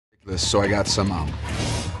So I got some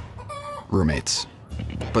roommates.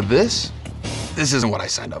 But this isn't what I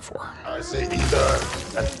signed up for. I say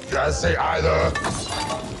either. I say either.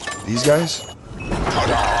 These guys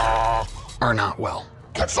Ta-da! are not well.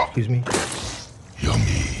 Excuse me.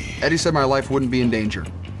 Yummy. Eddie said my life wouldn't be in danger.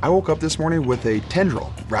 I woke up this morning with a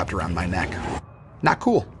tendril wrapped around my neck. Not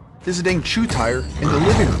cool. There's a dang chew tire in the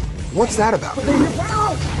living room. What's that about?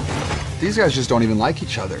 These guys just don't even like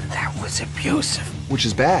each other. That was abusive. Which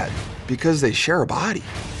is bad, because they share a body.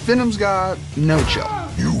 Venom's got no chill.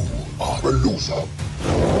 You are a loser.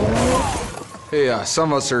 Hey,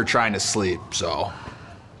 some of us are trying to sleep, so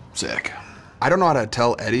sick. I don't know how to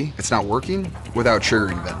tell Eddie it's not working without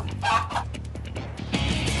triggering Venom.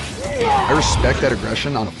 I respect that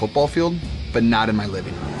aggression on a football field, but not in my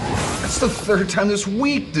living room. That's the third time this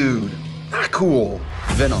week, dude. Not cool.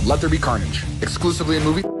 Venom, Let There Be Carnage. Exclusively in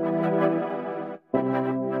movie.